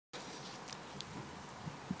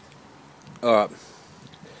Alright,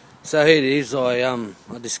 so here it is. I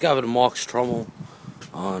discovered Mike's Trommel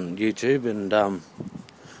on YouTube and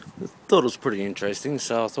thought it was pretty interesting,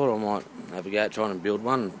 so I thought I might have a go at trying to build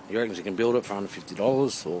one. He reckons you can build it for under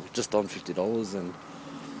 $50 or just on $50, and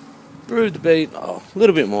proved to be a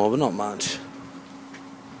little bit more, but not much.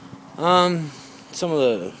 Some of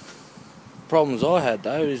the problems I had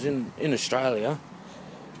though is in Australia,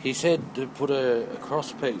 he said to put a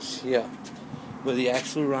cross piece here where the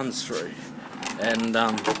axle runs through, and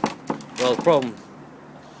well, the problem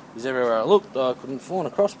is everywhere I looked I couldn't find a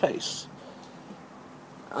cross piece.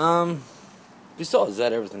 Besides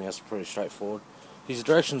that, everything else is pretty straightforward. His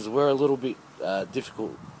directions were a little bit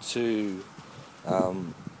difficult to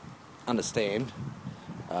understand,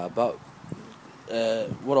 but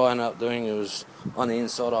what I ended up doing was, on the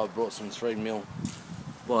inside I brought some 3mm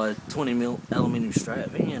by 20mm aluminium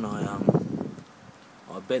strapping, and I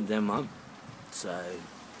bent them up. So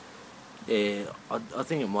yeah, I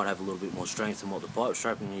think it might have a little bit more strength than what the pipe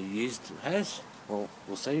strapping you used has. Well,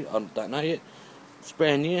 we'll see. I don't know yet. It's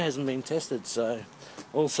brand new, hasn't been tested. So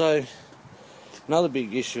also another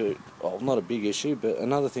big issue, well, not a big issue, but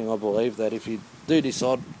another thing I believe, that if you do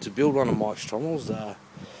decide to build one of Mike's Trommels,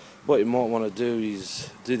 what you might want to do is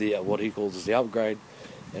do the what he calls the upgrade,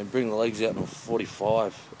 and bring the legs out in a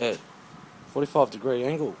 45 degree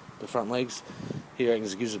angle. The front legs, he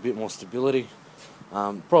reckons, gives a bit more stability.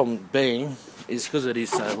 Problem being is, because it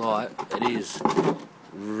is so light, it is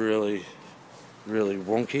really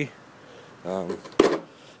wonky.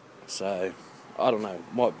 So I don't know,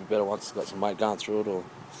 might be better once it's got some weight going through it, or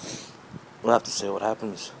we'll have to see what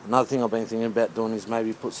happens. Another thing I've been thinking about doing is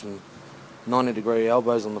maybe put some 90-degree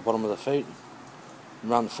elbows on the bottom of the feet and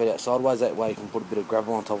run the feet out sideways. That way you can put a bit of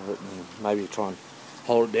gravel on top of it and maybe try and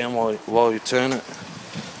hold it down while you turn it.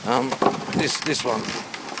 This one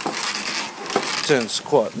turns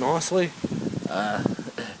quite nicely.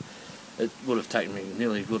 It would have taken me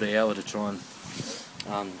nearly a good hour to try and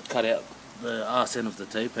cut out the arse end of the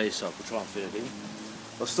T-piece so I could try and fit it in.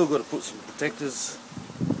 I've still got to put some protectors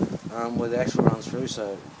where the axle runs through,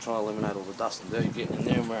 so try and eliminate all the dust and dirt getting in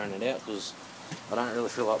there and wearing it out, because I don't really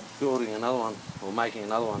feel like building another one or making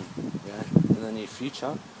another one, in the near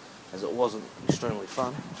future, as it wasn't extremely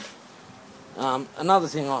fun. Another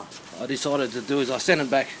thing I decided to do is I sent it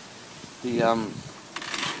back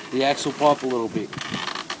the axle pipe a little bit,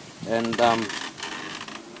 and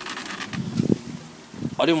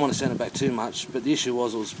I didn't want to send it back too much, but the issue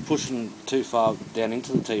was it was pushing too far down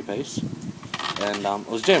into the T-piece, and it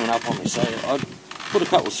was jamming up on me, so I put a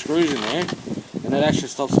couple of screws in there, and it actually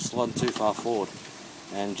stops it sliding too far forward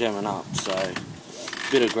and jamming up. So a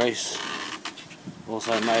bit of grease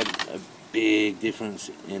also made a big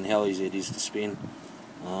difference in how easy it is to spin.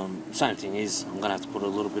 Same thing is, I'm going to have to put a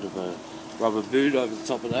little bit of a rubber boot over the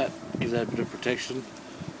top of that, give that a bit of protection.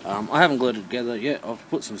 I haven't glued it together yet. I've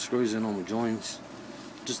put some screws in on the joins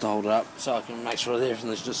just to hold it up, so I can make sure that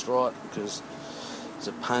everything's just right, because it's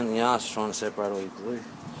a pain in the arse trying to separate all your glue.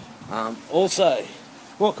 Also,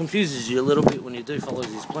 what confuses you a little bit when you do follow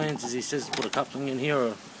his plans is he says to put a coupling in here,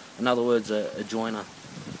 or in other words a joiner.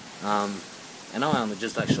 And I only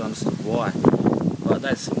just actually understood why. But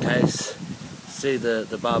that's in case, see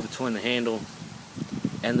the bar between the handle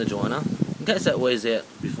and the joiner, in case that wears out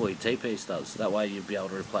before your T-piece does. That way you'll be able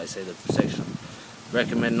to replace either section.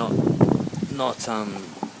 Recommend not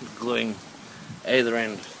gluing either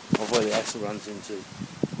end of where the axle runs into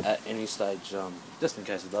at any stage, just in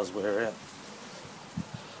case it does wear out.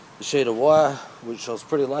 The sheet of wire, which I was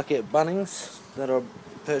pretty lucky at Bunnings that I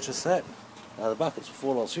purchased that. The buckets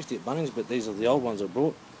were $4.50 at Bunnings, but these are the old ones I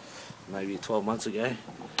bought maybe 12 months ago.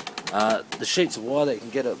 The sheets of wire that you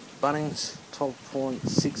can get at Bunnings,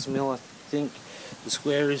 12.6mm I think the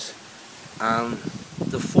square is.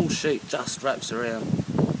 The full sheet just wraps around,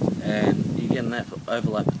 and you get an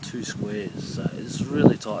overlap of 2 squares, so it's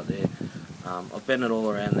really tight there. I've bent it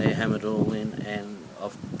all around there, hammered it all in, and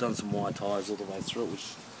I've done some wire ties all the way through it,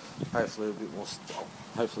 which hopefully a bit more,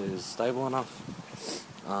 hopefully is stable enough.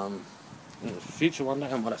 In the future one day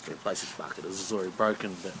I might have to replace this bucket as it's already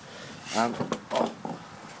broken, but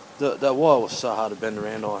that wire was so hard to bend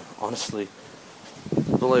around. I honestly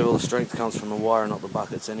believe all the strength comes from the wire, not the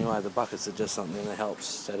buckets anyway. The buckets are just something that helps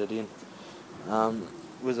set it in.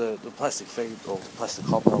 With the plastic feed, or plastic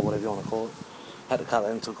hopper, or whatever you want to call it, had to cut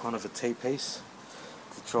that into kind of a T-piece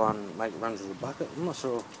to try and make it run to the bucket. I'm not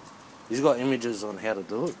sure, he's got images on how to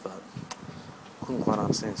do it, but couldn't quite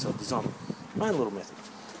understand, so I designed my own little method.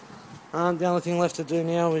 The only thing left to do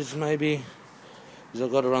now is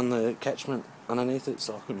I've got to run the catchment underneath it,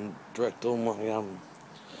 so I can direct all my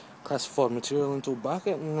classified material into a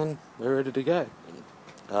bucket, and then we're ready to go.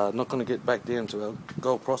 Not going to get back down to our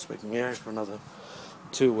gold prospecting area for another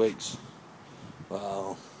 2 weeks.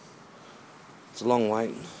 Well, it's a long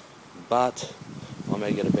wait, but I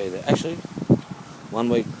may get to be there. Actually, 1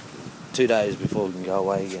 week, 2 days before we can go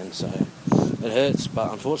away again, so it hurts,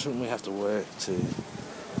 but unfortunately we have to work to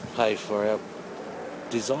pay for our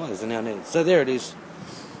desires and our needs. So there it is.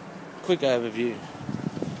 Quick overview.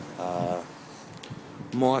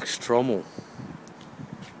 Mike's Trommel.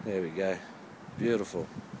 There we go. Beautiful.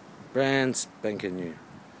 Brand spanking new.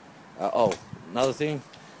 Another thing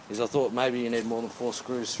is I thought maybe you need more than 4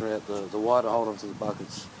 screws throughout the wire to hold onto the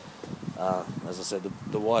buckets. As I said,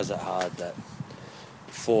 the wire's that hard that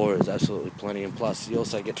 4 is absolutely plenty, and plus you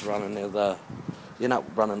also get to run another. You end up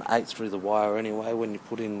running 8 through the wire anyway when you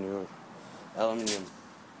put in your aluminium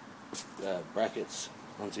brackets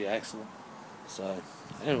onto your axle. So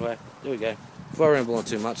anyway, there we go. Before I ramble on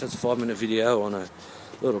too much, that's a 5-minute video on a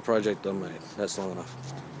little project I made. That's long enough.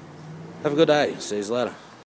 Have a good day. See you later.